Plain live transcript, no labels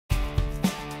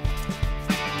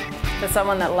For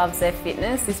someone that loves their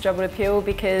fitness, this job would appeal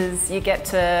because you get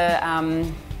to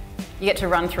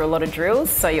run through a lot of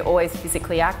drills, so you're always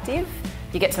physically active.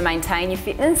 You get to maintain your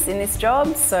fitness in this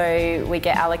job, so we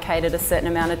get allocated a certain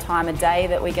amount of time a day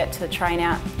that we get to train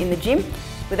out in the gym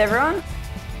with everyone.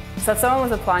 So if someone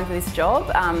was applying for this job,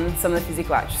 some of the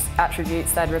physical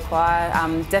attributes they'd require,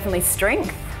 definitely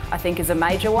strength, I think is a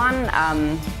major one,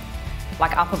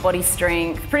 like upper body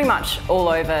strength, pretty much all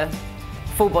over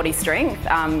full body strength,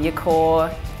 your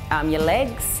core, your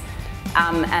legs,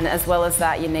 and as well as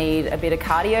that you need a bit of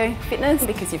cardio fitness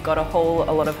because you've got to haul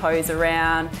a lot of hose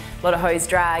around, a lot of hose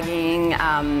dragging,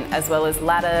 as well as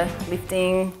ladder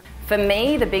lifting. For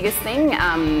me, the biggest thing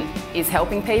is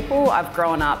helping people. I've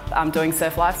grown up doing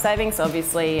surf lifesaving, so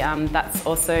obviously that's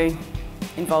also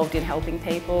involved in helping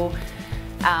people.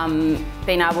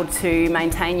 Being able to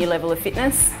maintain your level of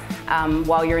fitness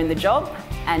while you're in the job.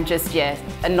 And just, yeah,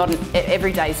 and not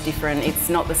every day is different. It's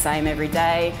not the same every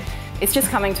day. It's just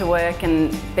coming to work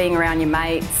and being around your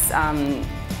mates.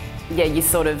 Yeah,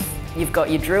 you've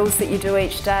got your drills that you do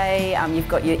each day. You've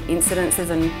got your incidences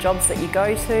and jobs that you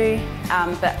go to.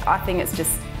 But I think it's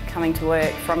just coming to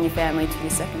work from your family to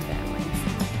your second family.